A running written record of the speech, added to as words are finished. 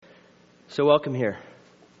So welcome here.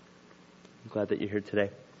 I'm glad that you're here today.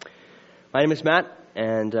 My name is Matt,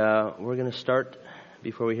 and we're going to start,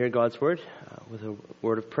 before we hear God's Word, with a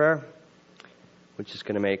word of prayer, which is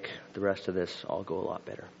going to make the rest of this all go a lot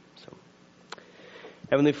better. So,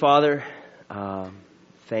 Heavenly Father,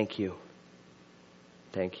 thank you.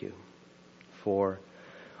 Thank you for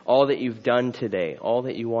all that you've done today, all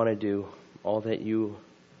that you want to do, all that you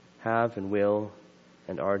have and will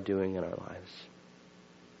and are doing in our lives.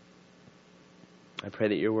 I pray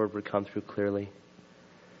that your word would come through clearly,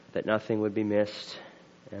 that nothing would be missed,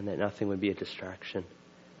 and that nothing would be a distraction.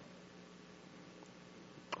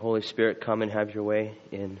 Holy Spirit, come and have your way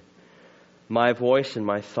in my voice and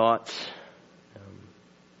my thoughts,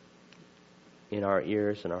 in our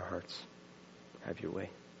ears and our hearts. Have your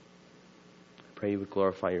way. I pray you would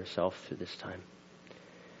glorify yourself through this time.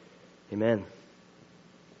 Amen.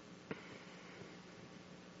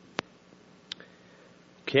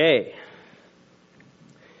 Okay.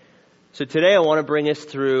 So today I want to bring us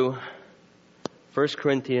through 1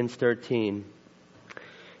 Corinthians 13.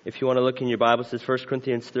 If you want to look in your Bibles, it's 1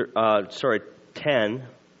 Corinthians 10,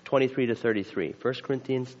 23 to 33. 1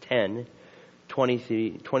 Corinthians 10,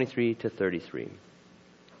 23 to 33.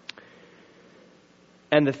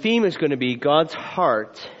 And the theme is going to be God's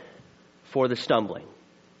heart for the stumbling.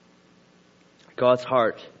 God's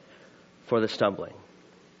heart for the stumbling.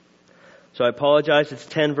 So I apologize, it's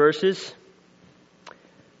 10 verses.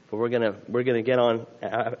 But we're gonna get on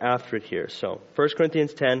after it here. So 1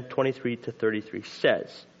 Corinthians 10, 23 to 33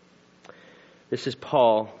 says, this is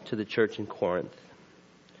Paul to the church in Corinth.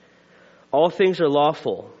 All things are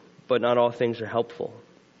lawful, but not all things are helpful.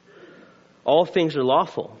 All things are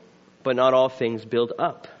lawful, but not all things build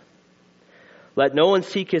up. Let no one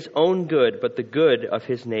seek his own good, but the good of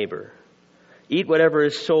his neighbor. Eat whatever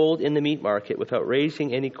is sold in the meat market without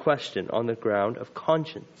raising any question on the ground of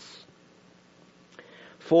conscience.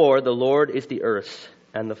 For the Lord is the earth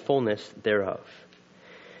and the fullness thereof.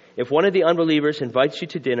 If one of the unbelievers invites you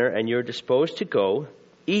to dinner and you're disposed to go,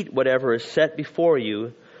 eat whatever is set before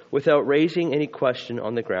you without raising any question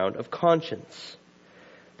on the ground of conscience.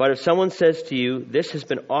 But if someone says to you, this has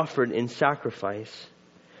been offered in sacrifice,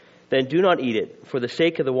 then do not eat it for the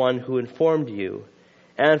sake of the one who informed you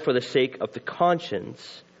and for the sake of the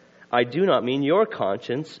conscience. I do not mean your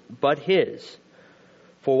conscience, but his.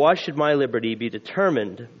 For why should my liberty be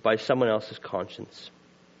determined by someone else's conscience?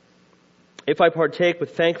 If I partake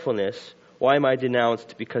with thankfulness, why am I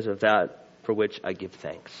denounced because of that for which I give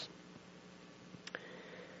thanks?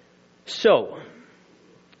 So,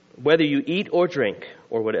 whether you eat or drink,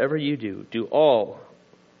 or whatever you do, do all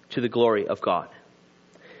to the glory of God.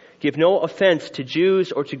 Give no offense to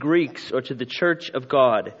Jews or to Greeks or to the church of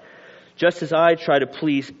God, just as I try to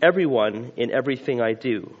please everyone in everything I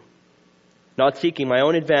do. Not seeking my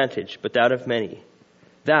own advantage, but that of many,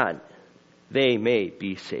 that they may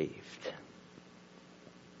be saved.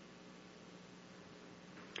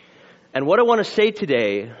 And what I want to say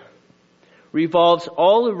today revolves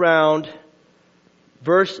all around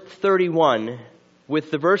verse 31,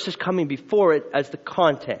 with the verses coming before it as the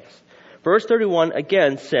context. Verse 31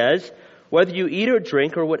 again says, whether you eat or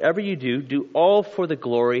drink or whatever you do, do all for the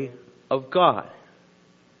glory of God.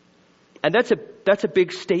 And that's a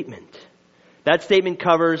big statement. That statement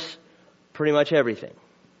covers pretty much everything.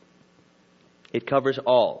 It covers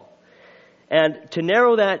all. And to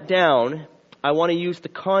narrow that down, I want to use the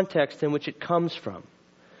context in which it comes from.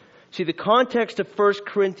 See, the context of 1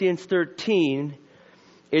 Corinthians 13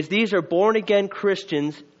 is these are born-again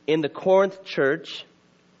Christians in the Corinth church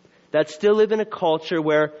that still live in a culture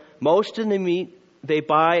where most of the meat they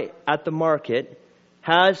buy at the market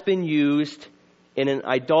has been used in an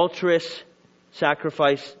idolatrous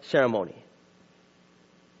sacrifice ceremony.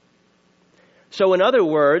 So in other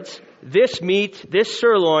words, this meat, this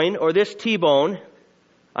sirloin, or this T-bone,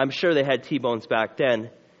 I'm sure they had T-bones back then,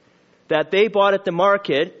 that they bought at the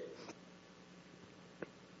market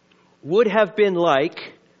would have been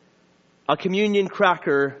like a communion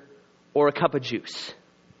cracker or a cup of juice.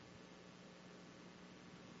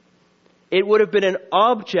 It would have been an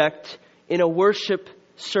object in a worship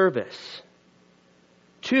service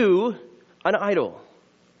to an idol.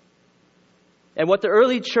 And what the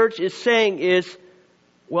early church is saying is,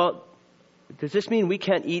 well, does this mean we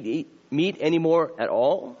can't eat meat anymore at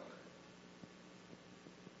all?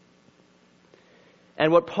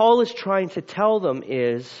 And what Paul is trying to tell them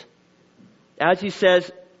is, as he says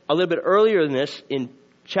a little bit earlier than this in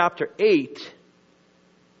chapter 8,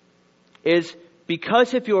 is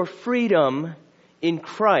because of your freedom in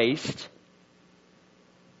Christ,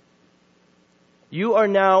 you are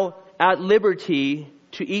now at liberty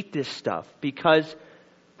to eat this stuff, because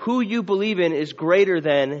who you believe in is greater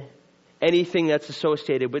than anything that's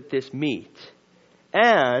associated with this meat.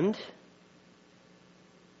 And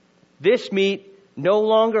this meat no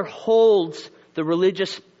longer holds the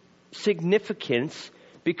religious significance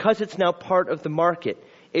because it's now part of the market.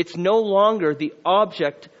 It's no longer the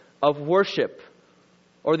object of worship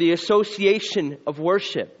or the association of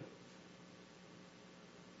worship.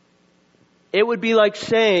 It would be like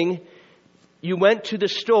saying you went to the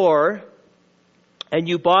store and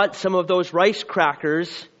you bought some of those rice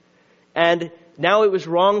crackers, and now it was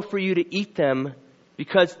wrong for you to eat them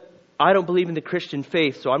because I don't believe in the Christian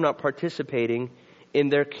faith, so I'm not participating in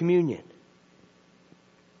their communion.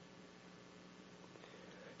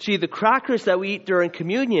 See, the crackers that we eat during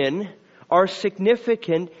communion are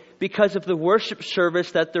significant because of the worship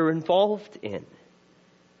service that they're involved in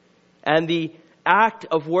and the act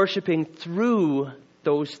of worshiping through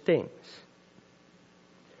those things.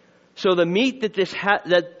 So the meat that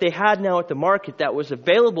they had now at the market that was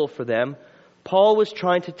available for them, Paul was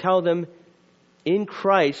trying to tell them, in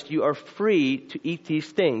Christ you are free to eat these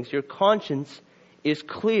things. Your conscience is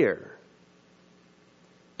clear.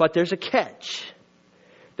 But there's a catch.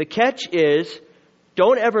 The catch is,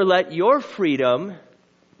 don't ever let your freedom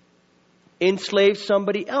enslave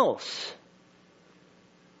somebody else.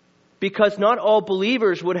 Because not all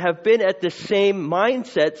believers would have been at the same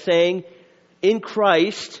mindset saying, in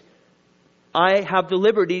Christ, I have the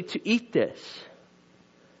liberty to eat this.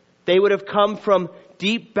 They would have come from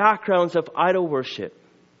deep backgrounds of idol worship.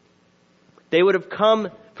 They would have come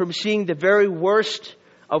from seeing the very worst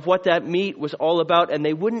of what that meat was all about, and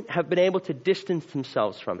they wouldn't have been able to distance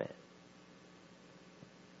themselves from it.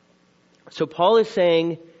 So Paul is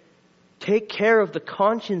saying, take care of the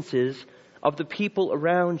consciences of the people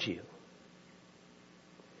around you.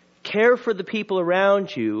 Care for the people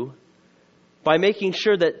around you by making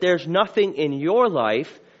sure that there's nothing in your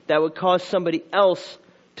life that would cause somebody else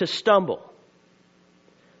to stumble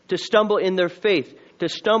in their faith, to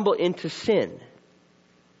stumble into sin.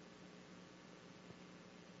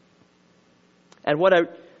 And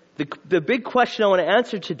the big question I want to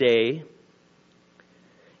answer today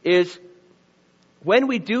is, when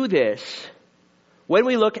we do this, when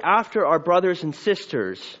we look after our brothers and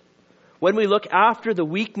sisters, when we look after the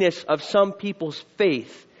weakness of some people's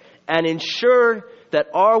faith and ensure that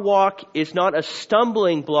our walk is not a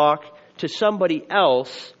stumbling block to somebody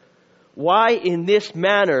else, why in this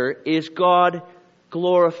manner is God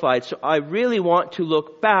glorified? So I really want to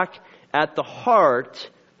look back at the heart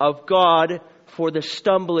of God for the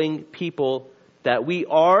stumbling people that we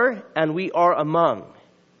are and we are among.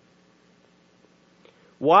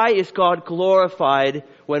 Why is God glorified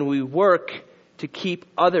when we work to keep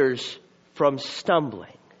others from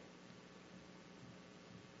stumbling?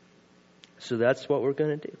 So that's what we're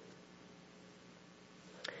going to do.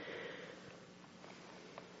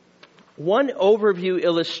 One overview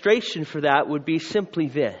illustration for that would be simply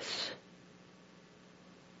this.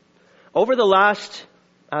 Over the last,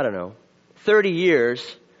 30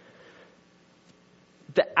 years,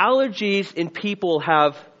 the allergies in people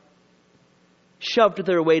have shoved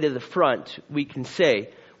their way to the front, we can say.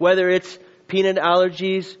 Whether it's peanut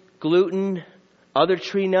allergies, gluten, other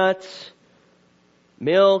tree nuts,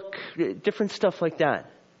 milk, different stuff like that.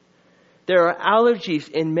 There are allergies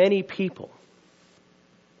in many people.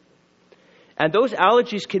 And those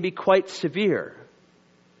allergies can be quite severe.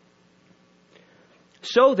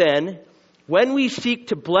 So then, when we seek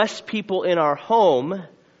to bless people in our home,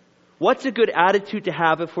 what's a good attitude to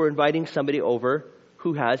have if we're inviting somebody over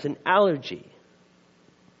who has an allergy?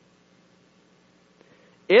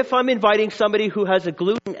 If I'm inviting somebody who has a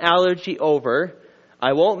gluten allergy over,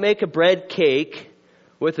 I won't make a bread cake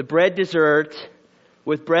with a bread dessert,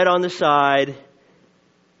 with bread on the side,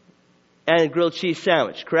 and a grilled cheese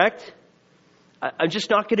sandwich, correct? I'm just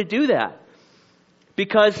not going to do that.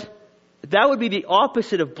 Because that would be the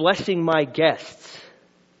opposite of blessing my guests.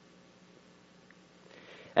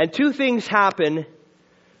 And two things happen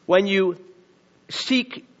when you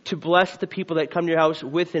seek to bless the people that come to your house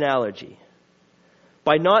with an allergy,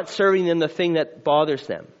 by not serving them the thing that bothers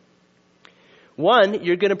them. One,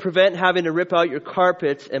 you're going to prevent having to rip out your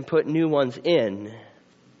carpets and put new ones in.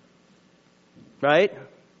 Right?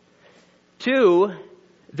 Two,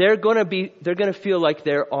 they're going to feel like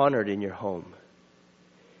they're honored in your home.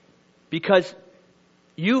 Because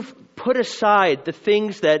you've put aside the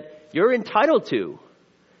things that you're entitled to.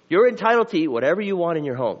 You're entitled to eat whatever you want in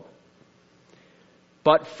your home.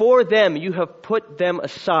 But for them, you have put them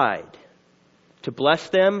aside to bless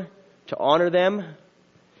them, to honor them,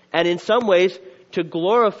 and in some ways, to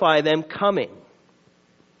glorify them coming.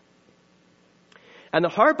 And the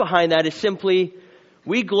heart behind that is simply,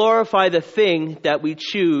 we glorify the thing that we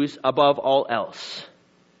choose above all else.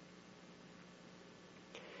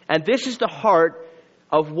 And this is the heart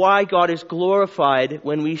of why God is glorified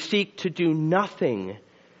when we seek to do nothing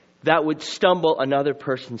that would stumble another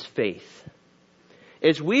person's faith.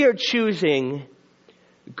 Is we are choosing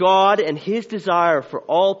God and His desire for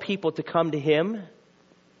all people to come to Him,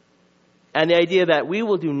 and the idea that we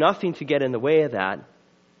will do nothing to get in the way of that,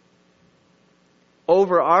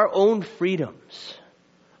 over our own freedoms,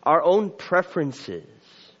 our own preferences.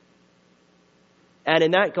 And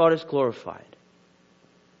in that, God is glorified.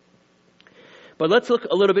 But let's look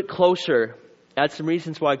a little bit closer at some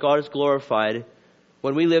reasons why God is glorified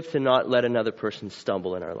when we live to not let another person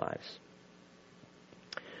stumble in our lives.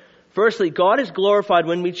 Firstly, God is glorified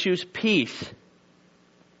when we choose peace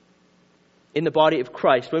in the body of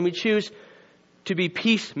Christ, when we choose to be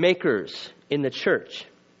peacemakers in the church.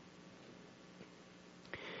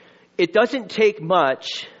 It doesn't take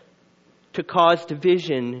much to cause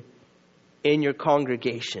division in your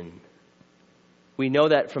congregation. We know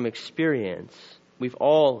that from experience. We've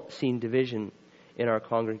all seen division in our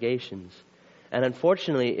congregations. And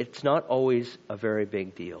unfortunately, it's not always a very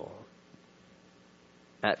big deal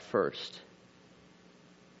at first.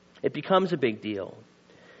 It becomes a big deal.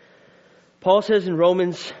 Paul says in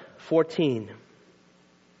Romans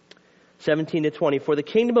 14:17-20, "For the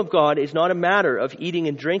kingdom of God is not a matter of eating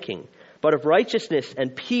and drinking, but of righteousness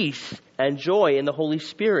and peace and joy in the Holy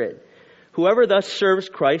Spirit. Whoever thus serves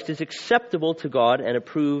Christ is acceptable to God and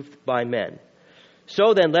approved by men.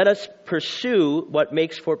 So then, let us pursue what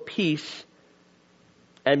makes for peace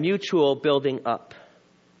and mutual building up.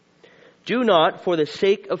 Do not, for the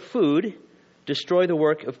sake of food, destroy the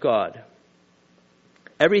work of God.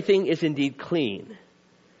 Everything is indeed clean,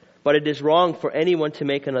 but it is wrong for anyone to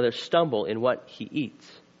make another stumble in what he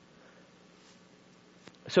eats."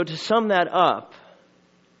 So to sum that up,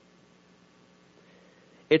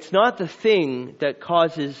 it's not the thing that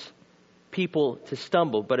causes people to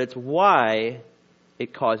stumble, but it's why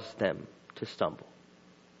it causes them to stumble.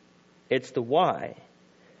 It's the why.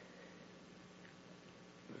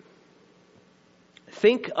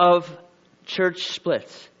 Think of church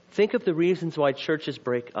splits. Think of the reasons why churches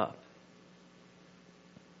break up.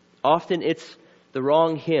 Often it's the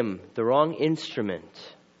wrong hymn, the wrong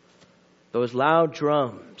instrument, those loud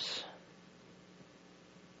drums,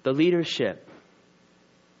 the leadership.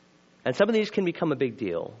 And some of these can become a big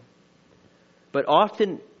deal. But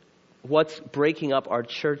often what's breaking up our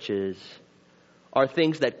churches are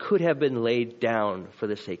things that could have been laid down for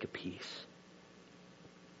the sake of peace.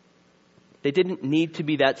 They didn't need to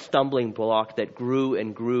be that stumbling block that grew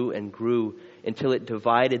and grew and grew until it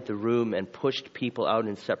divided the room and pushed people out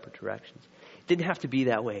in separate directions. It didn't have to be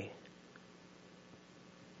that way.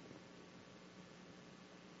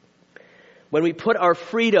 When we put our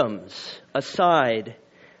freedoms aside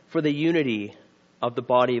for the unity of the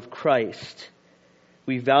body of Christ,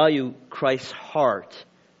 we value Christ's heart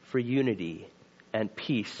for unity and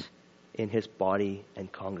peace in His body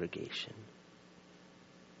and congregation.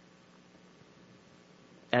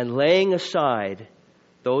 And laying aside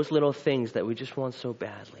those little things that we just want so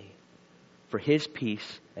badly for His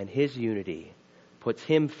peace and His unity puts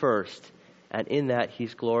Him first, and in that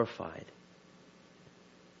He's glorified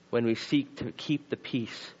when we seek to keep the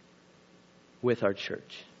peace with our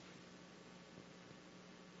church.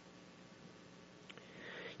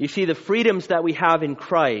 You see, the freedoms that we have in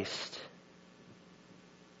Christ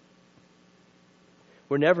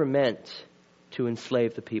were never meant to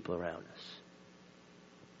enslave the people around us.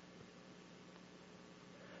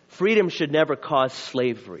 Freedom should never cause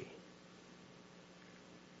slavery.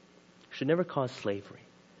 Should never cause slavery.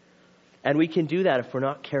 And we can do that if we're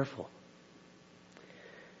not careful.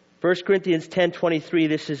 1 Corinthians 10:23,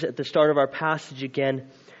 this is at the start of our passage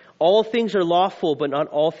again. "All things are lawful, but not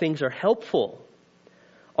all things are helpful.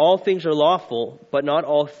 All things are lawful, but not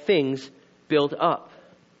all things build up."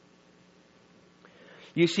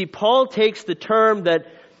 You see, Paul takes the term that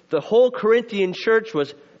the whole Corinthian church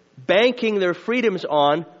was banking their freedoms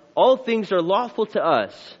on. All things are lawful to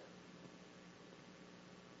us.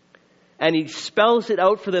 And he spells it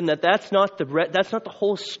out for them that that's not the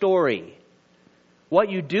whole story. What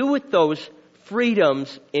you do with those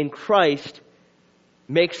freedoms in Christ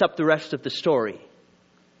makes up the rest of the story.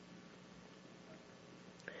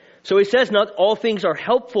 So he says not all things are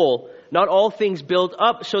helpful, not all things build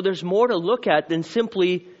up. So there's more to look at than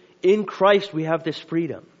simply in Christ we have this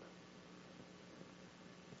freedom.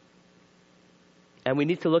 And we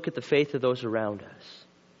need to look at the faith of those around us.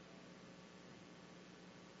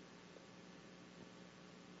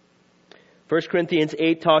 First Corinthians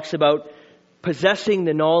 8 talks about possessing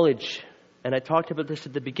the knowledge and I talked about this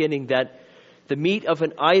at the beginning, that the meat of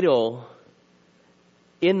an idol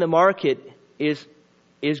in the market is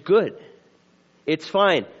good. It's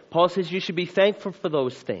fine. Paul says you should be thankful for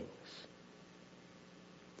those things.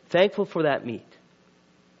 Thankful for that meat.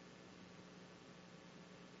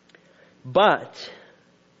 But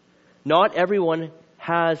not everyone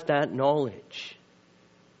has that knowledge.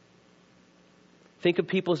 Think of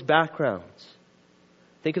people's backgrounds.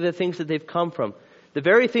 Think of the things that they've come from. The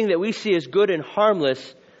very thing that we see as good and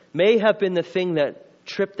harmless may have been the thing that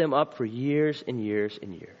tripped them up for years and years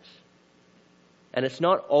and years. And it's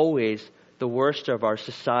not always the worst of our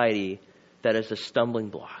society that is a stumbling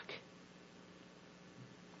block.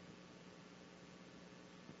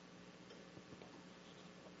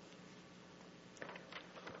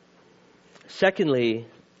 Secondly,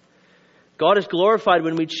 God is glorified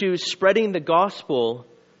when we choose spreading the gospel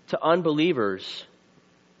to unbelievers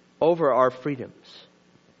over our freedoms.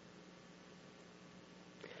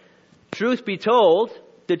 Truth be told,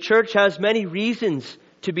 the church has many reasons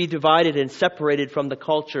to be divided and separated from the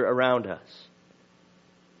culture around us.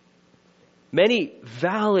 Many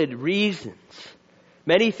valid reasons.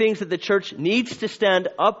 Many things that the church needs to stand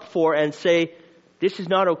up for and say, this is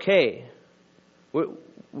not okay.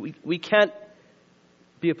 We can't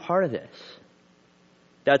be a part of this.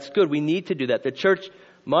 That's good. We need to do that. The church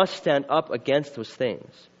must stand up against those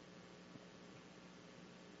things.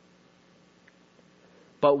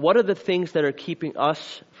 But what are the things that are keeping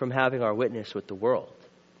us from having our witness with the world?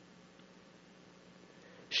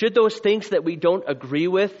 Should those things that we don't agree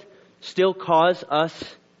with still cause us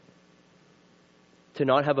to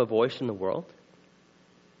not have a voice in the world?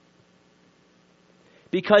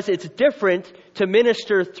 Because it's different to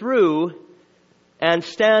minister through and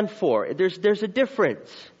stand for. There's a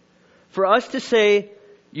difference. For us to say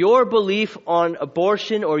your belief on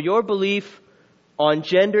abortion or your belief on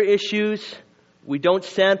gender issues, we don't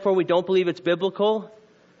stand for, we don't believe it's biblical.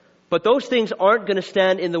 But those things aren't going to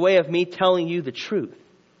stand in the way of me telling you the truth.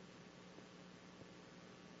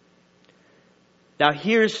 Now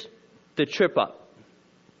here's the trip up.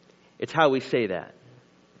 It's how we say that.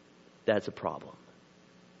 That's a problem.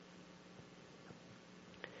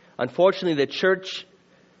 Unfortunately, the church,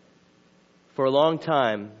 for a long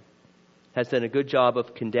time, has done a good job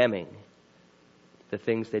of condemning the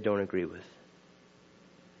things they don't agree with.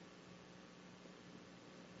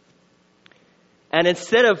 And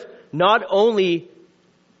instead of not only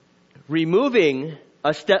removing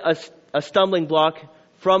a stumbling block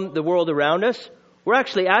from the world around us, we're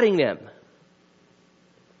actually adding them.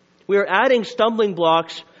 We are adding stumbling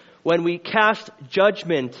blocks when we cast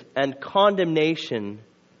judgment and condemnation,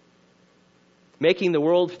 making the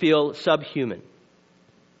world feel subhuman.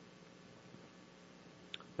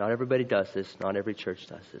 Not everybody does this. Not every church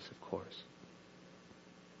does this, of course.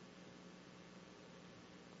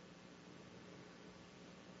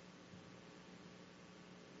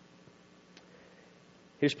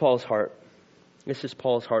 Here's Paul's heart. This is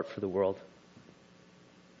Paul's heart for the world.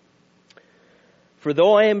 For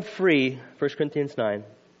though I am free, 1 Corinthians 9,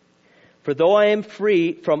 for though I am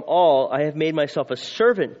free from all, I have made myself a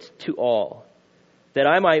servant to all, that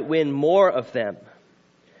I might win more of them.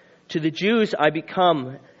 To the Jews I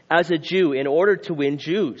become as a Jew in order to win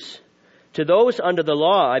Jews. To those under the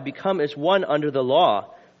law I become as one under the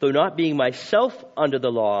law, though not being myself under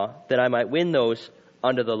the law, that I might win those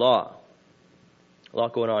under the law. A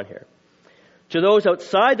lot going on here. To those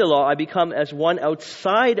outside the law I become as one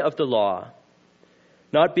outside of the law,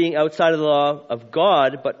 not being outside of the law of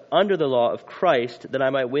God, but under the law of Christ, that I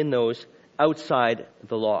might win those outside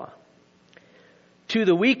the law. To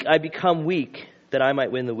the weak I become weak, that I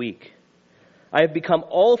might win the weak. I have become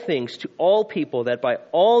all things to all people, that by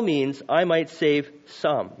all means I might save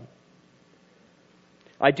some.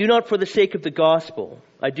 I do not for the sake of the gospel.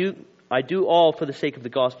 I do all for the sake of the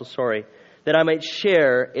gospel, that I might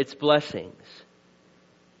share its blessings.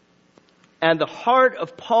 And the heart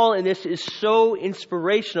of Paul in this is so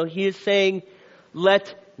inspirational. He is saying,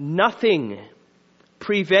 let nothing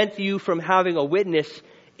prevent you from having a witness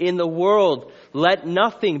in the world. Let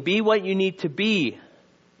nothing be what you need to be.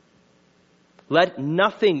 Let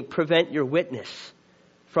nothing prevent your witness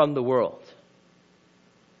from the world.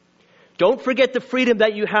 Don't forget the freedom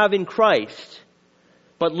that you have in Christ,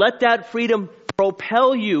 but let that freedom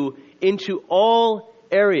propel you into all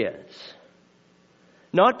areas.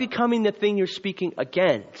 Not becoming the thing you're speaking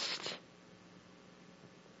against,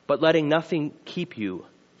 but letting nothing keep you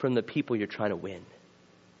from the people you're trying to win.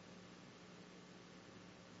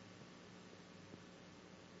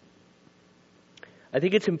 I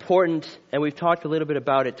think it's important, and we've talked a little bit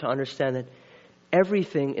about it, to understand that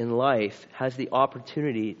Everything in life has the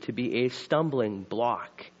opportunity to be a stumbling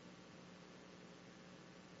block.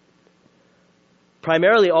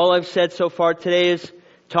 Primarily, all I've said so far today is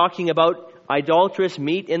talking about idolatrous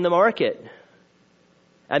meat in the market.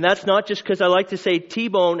 And that's not just because I like to say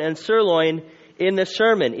T-bone and sirloin in the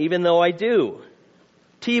sermon, even though I do.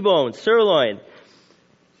 T-bone, sirloin.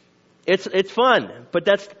 It's fun, but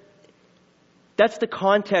that's the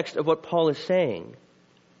context of what Paul is saying.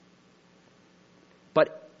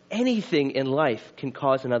 But anything in life can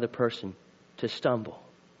cause another person to stumble.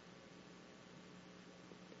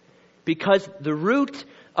 Because the root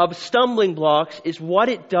of stumbling blocks is what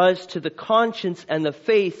it does to the conscience and the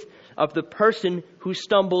faith of the person who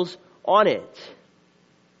stumbles on it.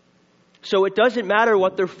 So it doesn't matter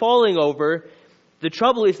what they're falling over. The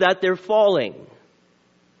trouble is that they're falling.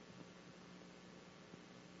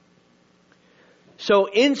 So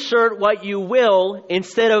insert what you will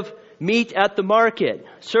instead of meat at the market.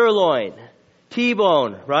 Sirloin,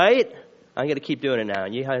 T-bone, right? I'm going to keep doing it now.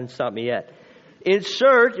 You haven't stopped me yet.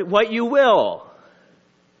 Insert what you will.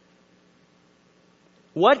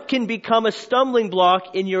 What can become a stumbling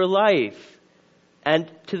block in your life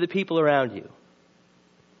and to the people around you?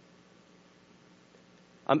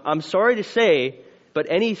 I'm sorry to say, but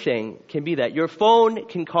anything can be that. Your phone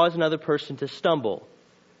can cause another person to stumble.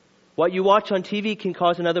 What you watch on TV can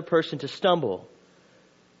cause another person to stumble.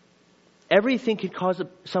 Everything can cause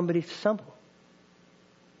somebody to stumble.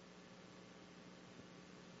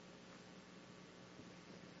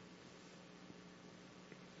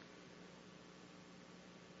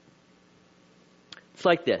 It's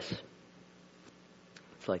like this.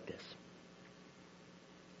 It's like this.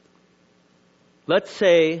 Let's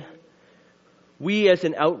say we as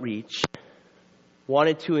an outreach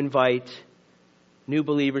wanted to invite new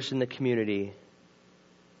believers in the community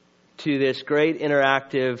to this great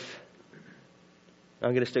interactive,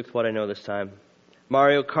 I'm going to stick with what I know this time,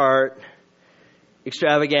 Mario Kart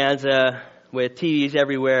extravaganza with TVs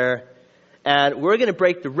everywhere. And we're going to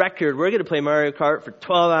break the record. We're going to play Mario Kart for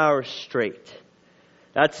 12 hours straight.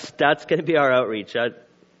 That's going to be our outreach.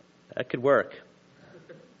 That could work.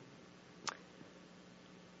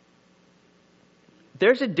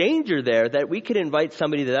 There's a danger there that we could invite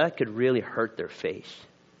somebody that could really hurt their faith.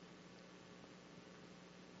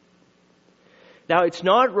 Now, it's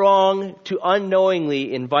not wrong to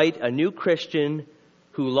unknowingly invite a new Christian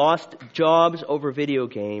who lost jobs over video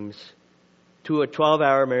games to a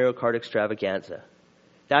 12-hour Mario Kart extravaganza.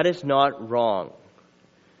 That is not wrong.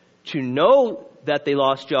 To know that they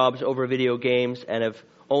lost jobs over video games and have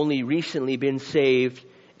only recently been saved,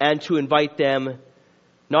 and to invite them,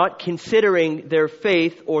 not considering their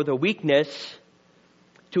faith or the weakness,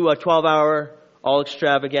 to a 12-hour all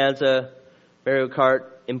extravaganza Mario Kart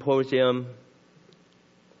Imposium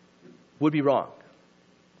would be wrong.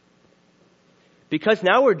 Because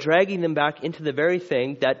now we're dragging them back into the very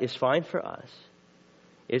thing that is fine for us,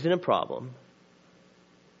 isn't a problem,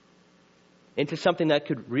 into something that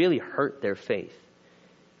could really hurt their faith.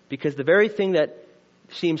 Because the very thing that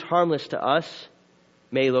seems harmless to us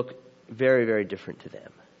may look very, very different to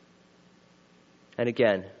them. And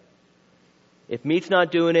again, if meat's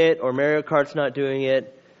not doing it or Mario Kart's not doing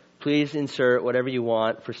it, please insert whatever you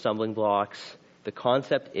want for stumbling blocks. The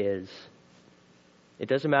concept is, it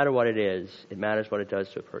doesn't matter what it is, it matters what it does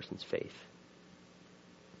to a person's faith.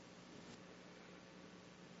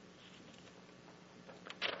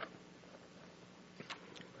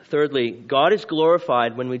 Thirdly, God is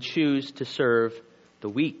glorified when we choose to serve the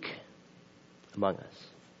weak among us.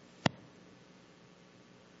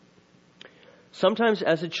 Sometimes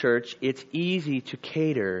as a church, it's easy to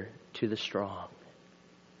cater to the strong,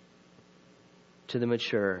 to the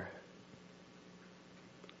mature,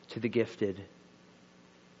 to the gifted.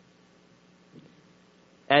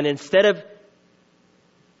 And instead of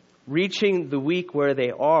reaching the weak where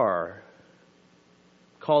they are,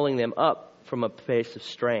 calling them up from a place of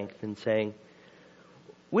strength and saying,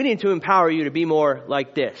 we need to empower you to be more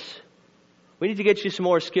like this. We need to get you some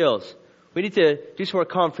more skills. We need to do some more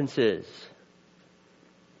conferences.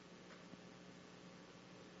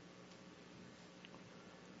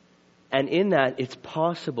 And in that, it's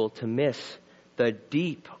possible to miss the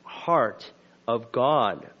deep heart of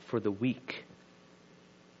God for the weak.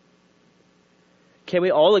 Can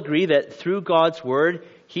we all agree that through God's Word,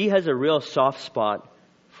 He has a real soft spot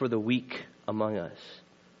for the weak among us,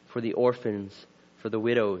 for the orphans, for the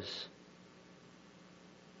widows?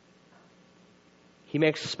 He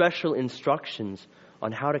makes special instructions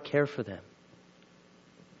on how to care for them.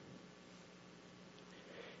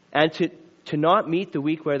 And to not meet the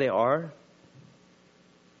weak where they are,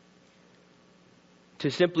 to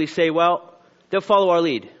simply say, well, they'll follow our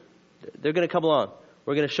lead. They're going to come along.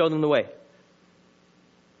 We're going to show them the way.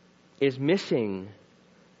 Is missing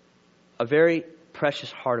a very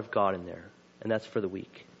precious heart of God in there, and that's for the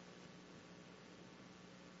weak.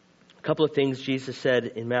 A couple of things Jesus said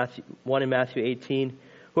in Matthew 18.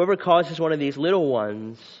 Whoever causes one of these little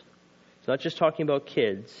ones, it's not just talking about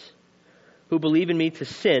kids, who believe in me to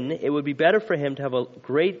sin, it would be better for him to have a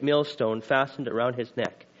great millstone fastened around his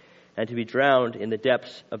neck and to be drowned in the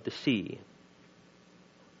depths of the sea.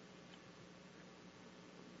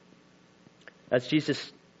 That's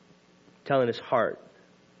Jesus telling his heart.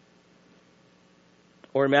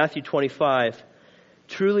 Or in Matthew 25,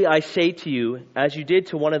 truly I say to you, as you did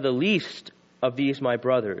to one of the least of these my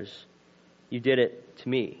brothers, you did it to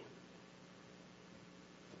me.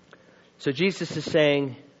 So Jesus is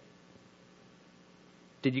saying,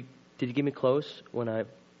 Did you give me clothes when I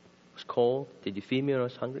was cold? Did you feed me when I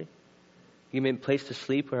was hungry? Did you give me a place to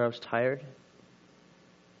sleep when I was tired?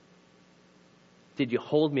 Did you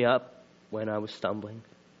hold me up when I was stumbling?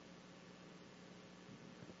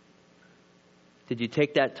 Did you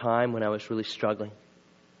take that time when I was really struggling?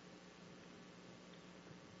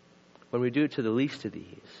 When we do it to the least of these,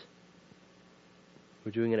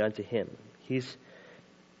 we're doing it unto Him. He's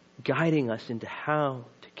guiding us into how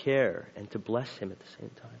to care and to bless Him at the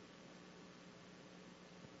same time.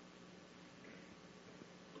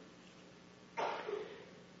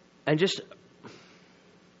 And just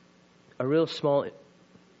a real small,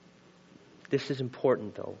 this is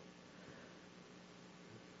important though.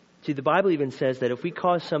 See, the Bible even says that if we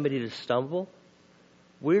cause somebody to stumble,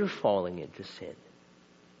 we're falling into sin.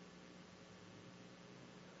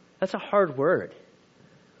 That's a hard word.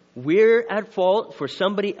 We're at fault for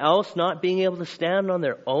somebody else not being able to stand on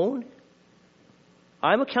their own?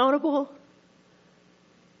 I'm accountable?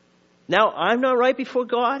 Now I'm not right before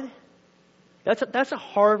God? That's a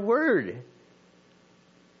hard word.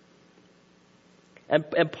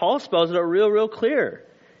 And Paul spells it out real clear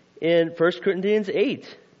in 1 Corinthians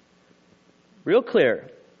 8. Real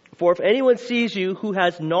clear. For if anyone sees you who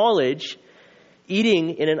has knowledge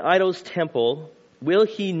eating in an idol's temple, will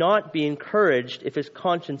he not be encouraged if his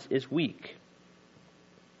conscience is weak?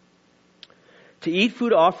 To eat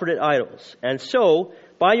food offered at idols. And so,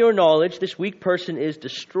 by your knowledge, this weak person is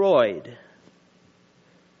destroyed.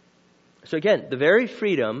 So again, the very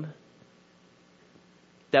freedom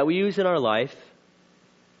that we use in our life,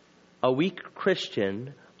 a weak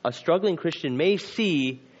Christian, a struggling Christian may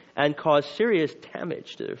see and cause serious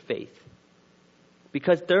damage to their faith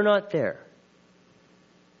because they're not there.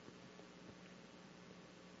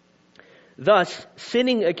 Thus,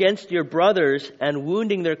 sinning against your brothers and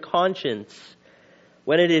wounding their conscience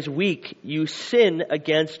when it is weak, you sin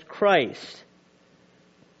against Christ.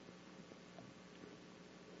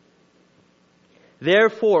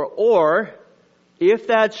 Therefore, or, if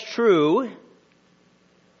that's true,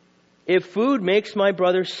 if food makes my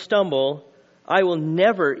brother stumble, I will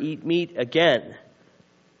never eat meat again.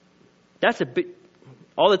 That's a big,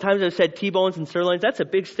 all the times I've said T-bones and sirloins, that's a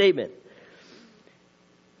big statement.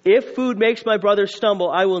 If food makes my brother stumble,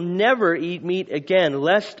 I will never eat meat again,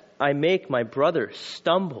 lest I make my brother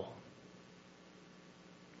stumble.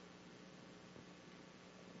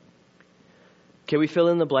 Can we fill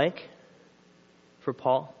in the blank for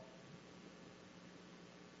Paul?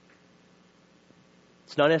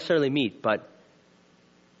 It's not necessarily meat, but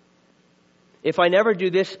if I never do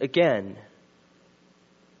this again,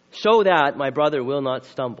 so that my brother will not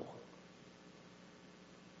stumble.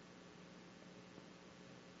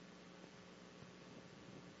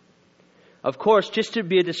 Of course, just to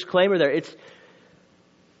be a disclaimer there,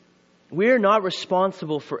 we're not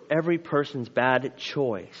responsible for every person's bad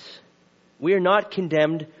choice. We are not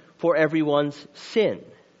condemned for everyone's sin.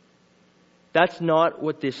 That's not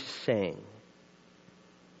what this is saying.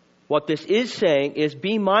 What this is saying is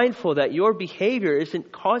be mindful that your behavior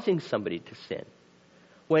isn't causing somebody to sin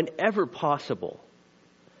whenever possible.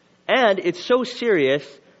 And it's so serious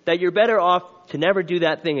that you're better off to never do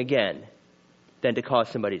that thing again than to cause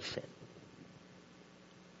somebody to sin.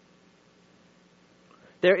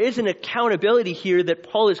 There is an accountability here that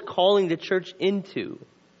Paul is calling the church into.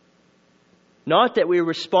 Not that we're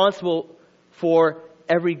responsible for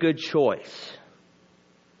every good choice,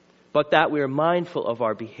 but that we are mindful of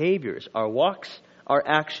our behaviors, our walks, our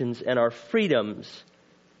actions, and our freedoms,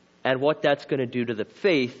 and what that's going to do to the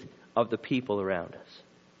faith of the people around us.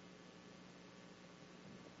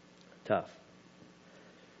 Tough.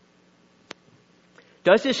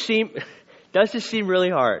 Does this seem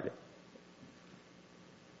really hard?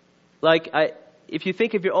 Like, if you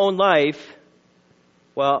think of your own life,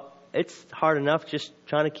 well, it's hard enough just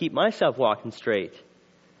trying to keep myself walking straight.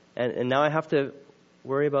 And now I have to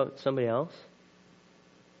worry about somebody else?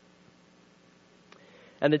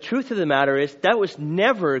 And the truth of the matter is that was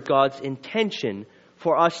never God's intention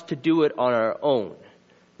for us to do it on our own.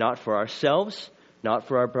 Not for ourselves, not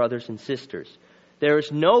for our brothers and sisters. There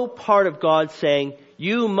is no part of God saying,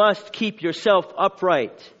 you must keep yourself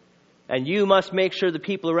upright, and you must make sure the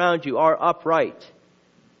people around you are upright.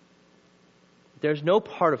 There's no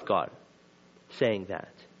part of God saying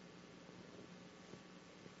that.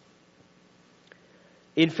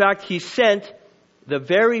 In fact, He sent the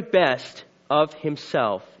very best of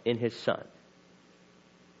Himself in His Son.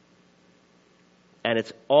 And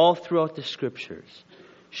it's all throughout the Scriptures,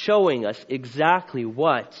 showing us exactly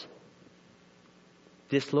what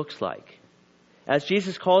this looks like. As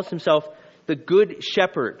Jesus calls Himself the Good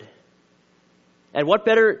Shepherd. And what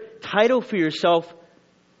better title for yourself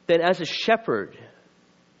than as a shepherd?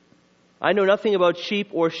 I know nothing about sheep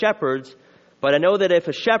or shepherds, but I know that if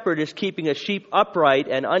a shepherd is keeping a sheep upright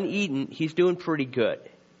and uneaten, he's doing pretty good.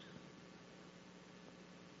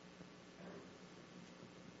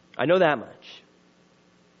 I know that much.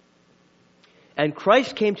 And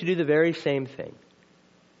Christ came to do the very same thing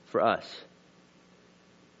for us.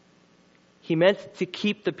 He meant to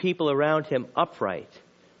keep the people around Him upright,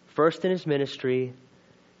 first in His ministry,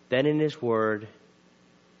 then in His word,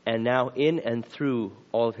 and now in and through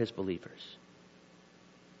all of His believers.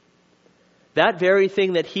 That very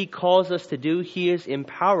thing that He calls us to do, He is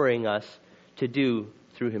empowering us to do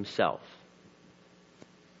through Himself.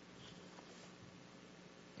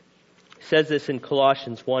 It says this in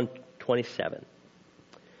Colossians 1:27.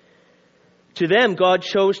 To them God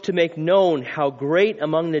chose to make known how great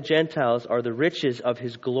among the Gentiles are the riches of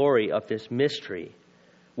His glory of this mystery,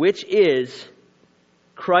 which is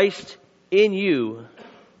Christ in you,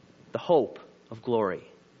 the hope of glory.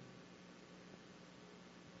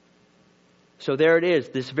 So there it is,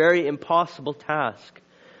 this very impossible task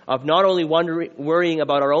of not only worrying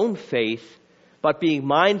about our own faith, but being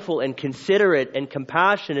mindful and considerate and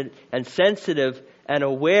compassionate and sensitive and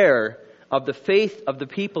aware of the faith of the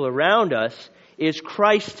people around us, is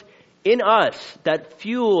Christ in us that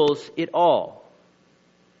fuels it all.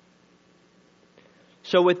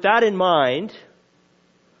 So with that in mind,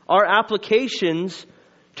 our applications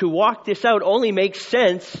to walk this out only make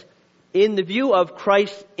sense in the view of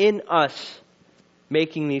Christ in us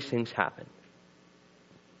making these things happen.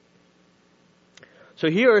 So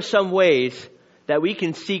here are some ways that we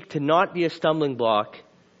can seek to not be a stumbling block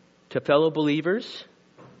to fellow believers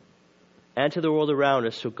and to the world around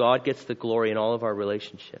us, so God gets the glory in all of our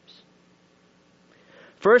relationships.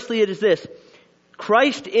 Firstly, it is this: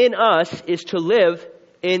 Christ in us is to live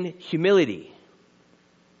in humility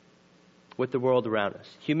with the world around us.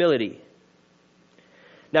 Humility.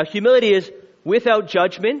 Now, humility is without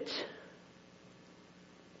judgment.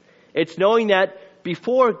 It's knowing that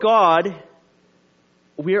before God,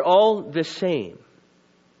 we're all the same.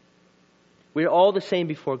 We're all the same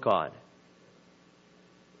before God.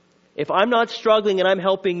 If I'm not struggling and I'm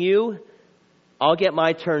helping you, I'll get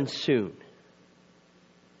my turn soon.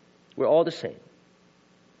 We're all the same.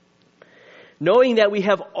 Knowing that we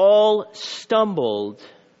have all stumbled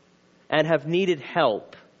and have needed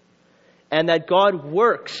help, and that God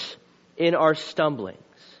works in our stumblings.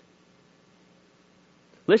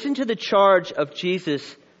 Listen to the charge of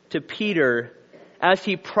Jesus to Peter as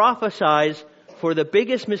He prophesies for the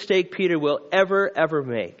biggest mistake Peter will ever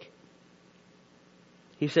make.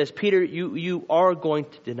 He says, Peter, you are going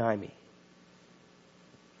to deny me.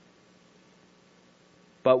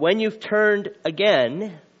 But when you've turned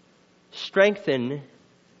again, strengthen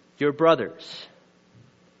your brothers.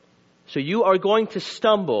 So you are going to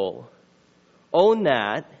stumble. Own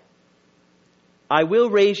that. I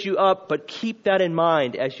will raise you up, but keep that in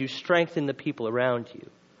mind as you strengthen the people around you.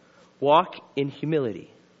 Walk in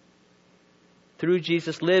humility. Through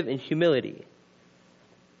Jesus, live in humility.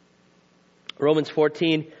 Romans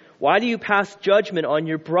 14, why do you pass judgment on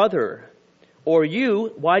your brother? Or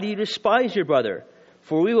you, why do you despise your brother?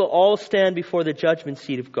 For we will all stand before the judgment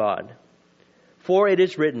seat of God. For it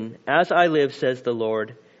is written, as I live, says the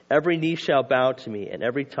Lord, every knee shall bow to me, and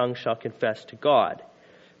every tongue shall confess to God.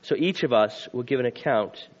 So each of us will give an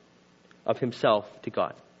account of himself to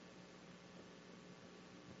God.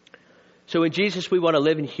 So in Jesus, we want to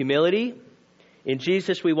live in humility. In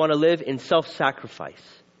Jesus, we want to live in self-sacrifice.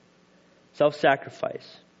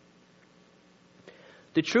 Self-sacrifice.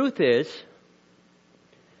 The truth is,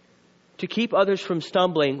 to keep others from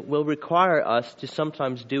stumbling will require us to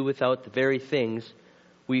sometimes do without the very things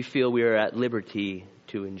we feel we are at liberty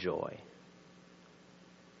to enjoy.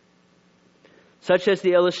 Such as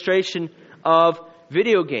the illustration of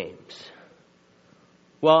video games.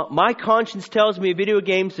 Well, my conscience tells me video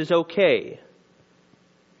games is okay.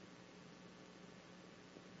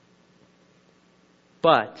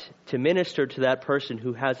 But to minister to that person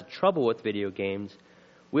who has trouble with video games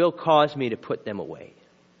will cause me to put them away.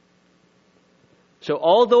 So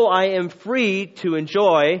although I am free to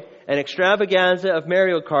enjoy an extravaganza of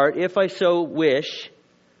Mario Kart if I so wish,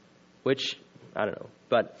 which, I don't know,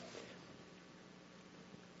 but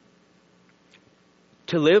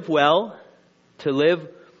to live well, to live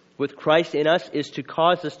with Christ in us is to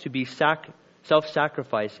cause us to be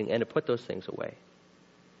self-sacrificing and to put those things away.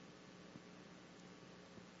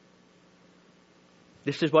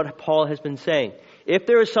 This is what Paul has been saying. If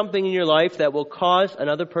there is something in your life that will cause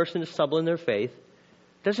another person to stumble in their faith,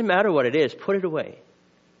 it doesn't matter what it is, put it away.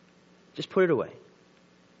 Just put it away.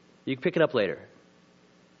 You can pick it up later.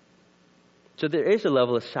 So there is a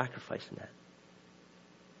level of sacrifice in that.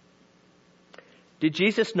 Did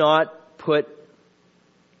Jesus not put...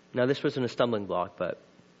 Now this wasn't a stumbling block, but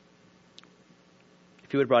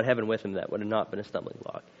if he would have brought heaven with him, that would have not been a stumbling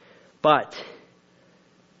block. But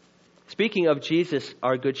speaking of Jesus,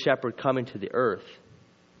 our good shepherd coming to the earth,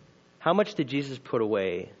 how much did Jesus put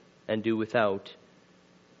away and do without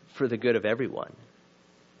for the good of everyone?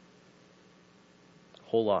 A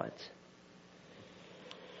whole lot.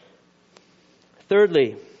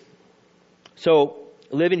 Thirdly, so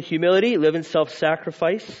live in humility, live in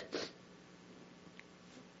self-sacrifice.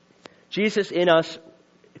 Jesus in us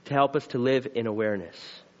to help us to live in awareness.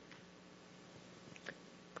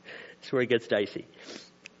 That's where it gets dicey.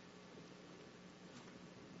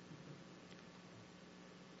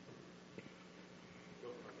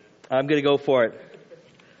 I'm going to go for it.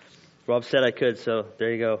 Rob said I could, so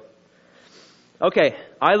there you go. Okay,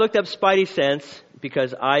 I looked up Spidey Sense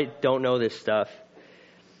because I don't know this stuff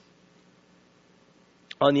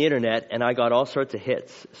on the internet, and I got all sorts of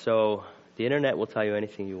hits. So the internet will tell you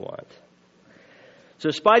anything you want. So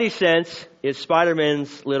Spidey Sense is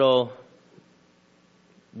Spider-Man's little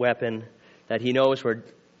weapon that he knows where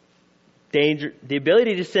danger, the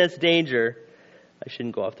ability to sense danger. I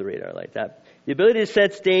shouldn't go off the radar like that. The ability to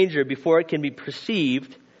sense danger before it can be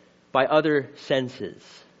perceived by other senses.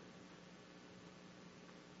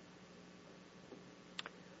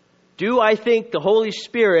 Do I think the Holy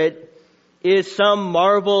Spirit is some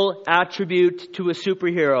marvel attribute to a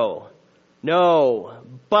superhero? No,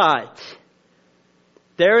 but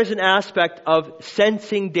there is an aspect of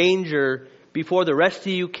sensing danger before the rest of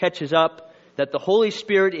you catches up that the Holy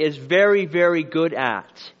Spirit is very, very good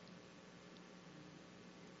at.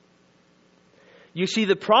 You see,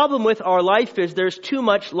 the problem with our life is there's too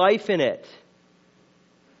much life in it.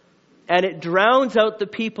 And it drowns out the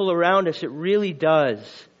people around us. It really does.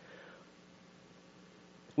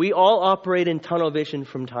 We all operate in tunnel vision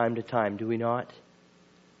from time to time, do we not?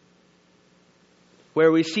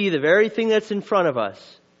 Where we see the very thing that's in front of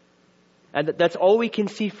us. And that's all we can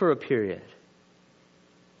see for a period.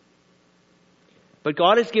 But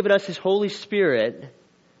God has given us His Holy Spirit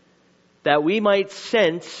that we might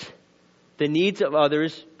sense the needs of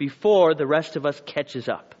others before the rest of us catches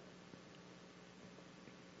up.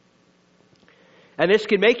 And this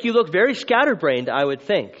can make you look very scatterbrained, I would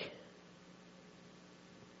think.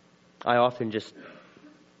 I often just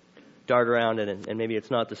dart around and maybe it's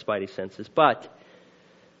not the spidey senses. But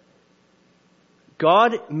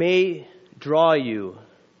God may draw you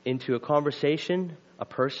into a conversation, a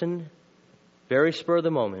person, very spur of the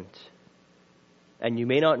moment. And you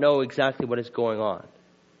may not know exactly what is going on.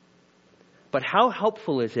 But how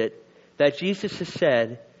helpful is it that Jesus has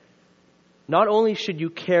said, not only should you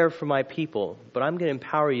care for my people, but I'm going to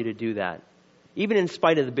empower you to do that, even in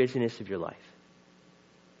spite of the busyness of your life.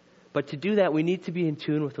 But to do that, we need to be in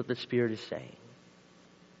tune with what the Spirit is saying.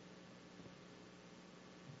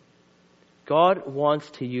 God wants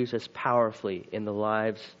to use us powerfully in the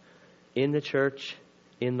lives, in the church,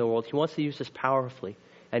 in the world. He wants to use us powerfully.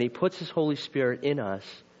 And He puts His Holy Spirit in us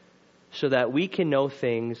so that we can know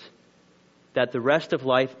things that the rest of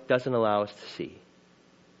life doesn't allow us to see.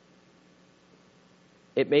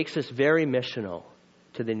 It makes us very missional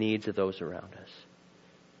to the needs of those around us.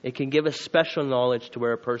 It can give us special knowledge to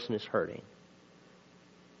where a person is hurting.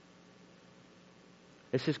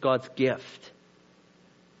 This is God's gift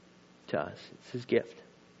to us. It's His gift.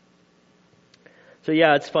 So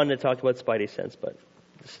yeah, it's fun to talk about Spidey sense, but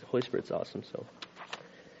the Holy Spirit's awesome. So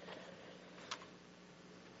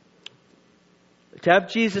to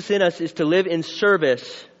have Jesus in us is to live in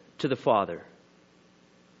service to the Father.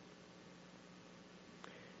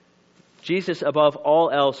 Jesus, above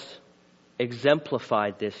all else,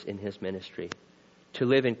 exemplified this in His ministry, to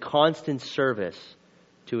live in constant service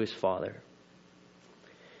to His Father.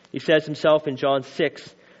 He says himself in John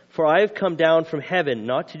 6, "For I have come down from heaven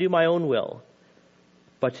not to do my own will,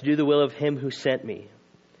 but to do the will of him who sent me.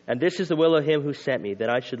 And this is the will of him who sent me, that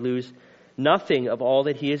I should lose nothing of all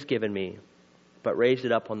that he has given me, but raise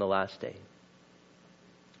it up on the last day."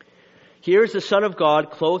 Here is the Son of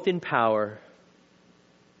God clothed in power,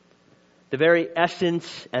 the very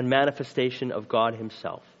essence and manifestation of God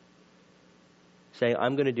himself, saying,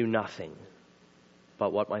 "I'm going to do nothing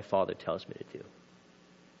but what my Father tells me to do."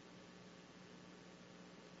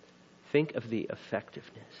 Think of the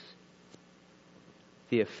effectiveness.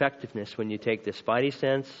 The effectiveness when you take the spidey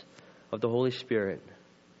sense of the Holy Spirit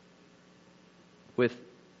with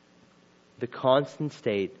the constant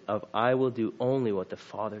state of, "I will do only what the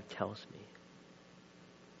Father tells me."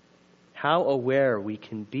 How aware we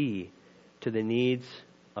can be to the needs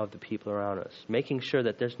of the people around us, making sure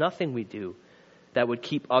that there's nothing we do that would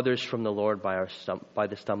keep others from the Lord by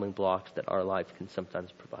the stumbling blocks that our life can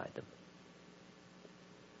sometimes provide them.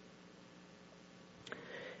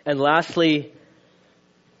 And lastly,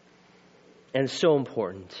 and so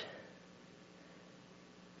important,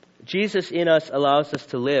 Jesus in us allows us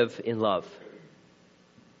to live in love.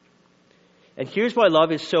 And here's why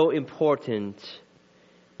love is so important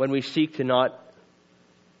when we seek to not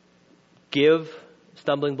give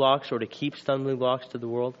stumbling blocks or to keep stumbling blocks to the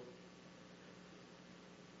world.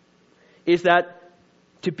 Is that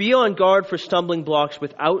to be on guard for stumbling blocks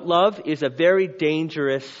without love is a very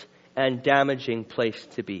dangerous and damaging place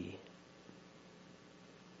to be.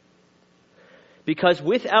 Because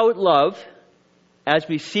without love, as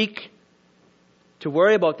we seek to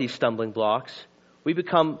worry about these stumbling blocks, we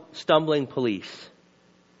become stumbling police.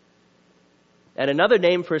 And another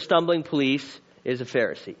name for a stumbling police is a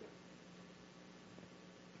Pharisee.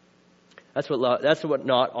 That's what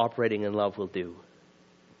not operating in love will do.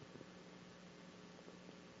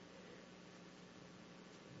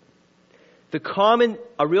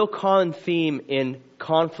 A real common theme in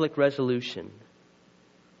conflict resolution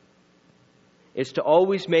is to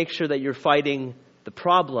always make sure that you're fighting the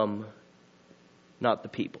problem, not the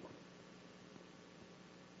people.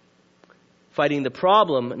 Fighting the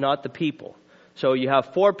problem, not the people. So you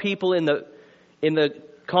have 4 people in the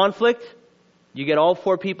conflict. You get all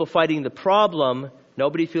 4 people fighting the problem.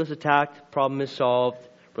 Nobody feels attacked. Problem is solved.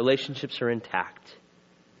 Relationships are intact.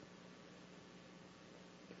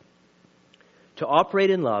 To operate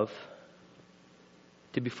in love,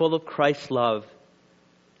 to be full of Christ's love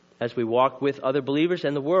as we walk with other believers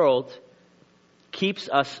and the world, keeps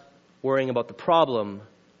us worrying about the problem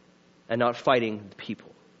and not fighting the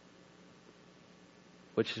people,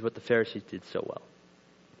 which is what the Pharisees did so well.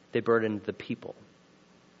 They burdened the people.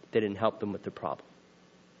 They didn't help them with their problem.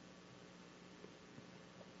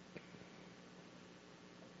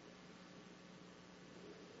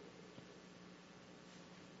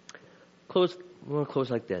 We'll close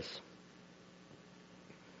like this.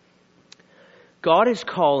 God is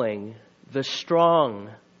calling the strong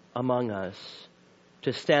among us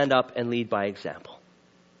to stand up and lead by example.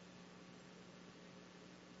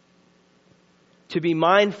 To be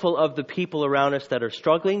mindful of the people around us that are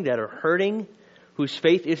struggling, that are hurting, whose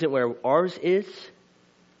faith isn't where ours is.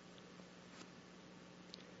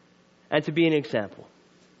 And to be an example.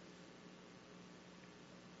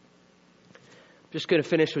 I'm just going to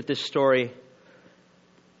finish with this story.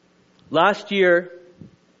 Last year,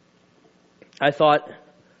 I thought,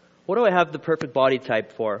 what do I have the perfect body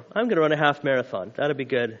type for? I'm going to run a half marathon. That'll be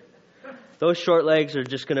good. Those short legs are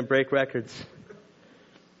just going to break records.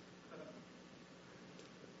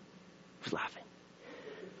 Who's laughing?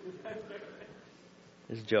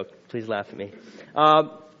 This is a joke. Please laugh at me.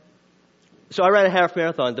 So I ran a half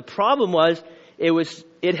marathon. The problem was,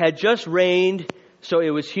 it had just rained, so it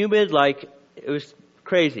was humid, like it was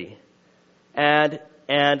crazy. And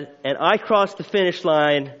I crossed the finish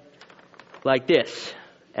line like this.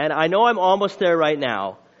 And I know I'm almost there right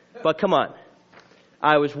now, but come on.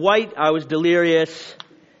 I was white, I was delirious,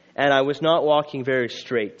 and I was not walking very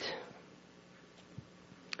straight.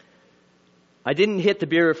 I didn't hit the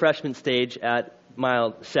beer refreshment stage at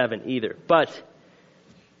mile 7 either, but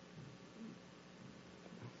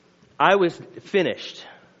I was finished.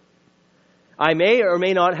 I may or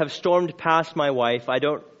may not have stormed past my wife.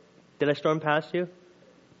 Did I storm past you?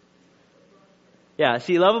 Yeah,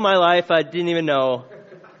 see, love of my life, I didn't even know.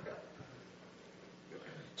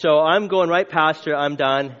 So I'm going right past her, I'm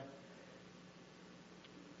done.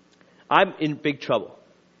 I'm in big trouble.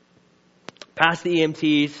 Past the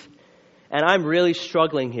EMTs, and I'm really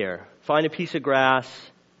struggling here. Find a piece of grass,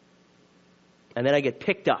 and then I get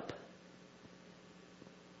picked up.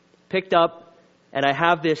 And I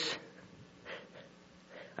have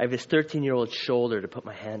I have his 13-year-old shoulder to put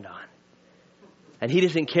my hand on. And he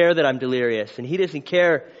doesn't care that I'm delirious. And he doesn't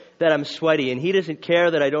care that I'm sweaty. And he doesn't care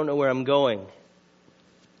that I don't know where I'm going.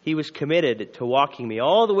 He was committed to walking me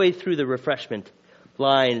all the way through the refreshment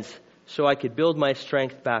lines so I could build my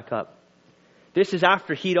strength back up. This is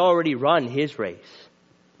after he'd already run his race.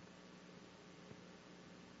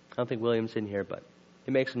 I don't think William's in here, but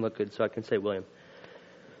it makes him look good, so I can say William.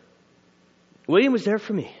 William was there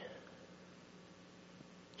for me.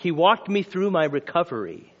 He walked me through my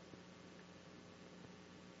recovery.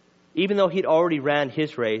 Even though he'd already ran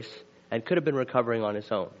his race and could have been recovering on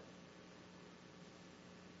his own.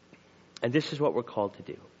 And this is what we're called to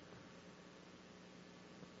do.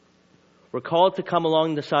 We're called to come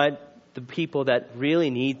alongside the people that really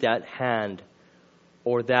need that hand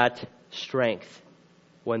or that strength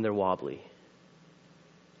when they're wobbly.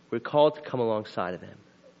 We're called to come alongside of them.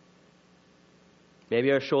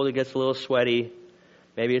 Maybe our shoulder gets a little sweaty.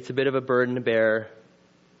 Maybe it's a bit of a burden to bear.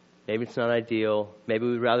 Maybe it's not ideal. Maybe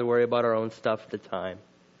we'd rather worry about our own stuff at the time.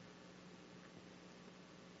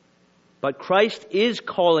 But Christ is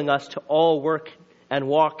calling us to all work and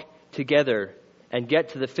walk together and get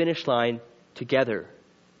to the finish line together.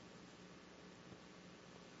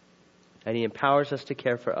 And He empowers us to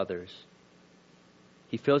care for others.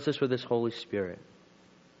 He fills us with His Holy Spirit.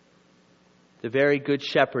 The very good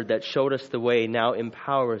shepherd that showed us the way now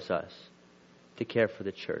empowers us to care for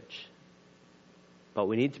the church. But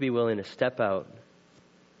we need to be willing to step out,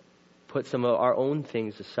 put some of our own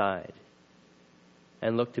things aside,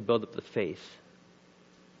 and look to build up the faith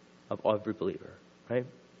of every believer. Right?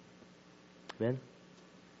 Amen?